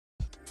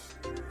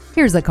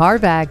Here's a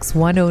Carfax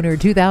one-owner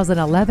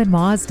 2011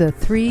 Mazda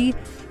 3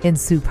 in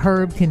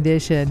superb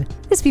condition.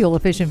 This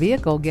fuel-efficient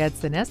vehicle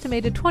gets an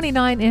estimated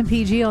 29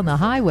 mpg on the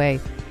highway,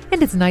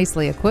 and it's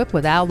nicely equipped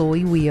with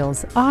alloy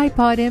wheels,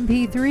 iPod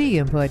MP3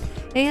 input,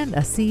 and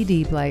a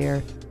CD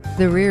player.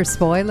 The rear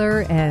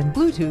spoiler and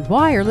Bluetooth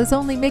wireless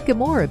only make it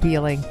more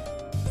appealing.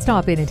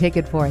 Stop in and take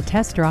it for a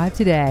test drive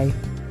today.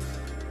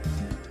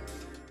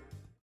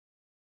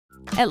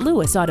 At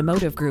Lewis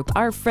Automotive Group,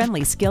 our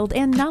friendly, skilled,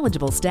 and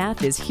knowledgeable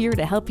staff is here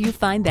to help you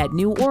find that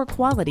new or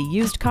quality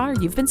used car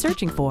you've been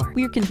searching for.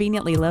 We're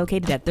conveniently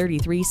located at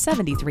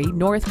 3373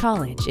 North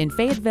College in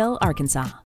Fayetteville, Arkansas.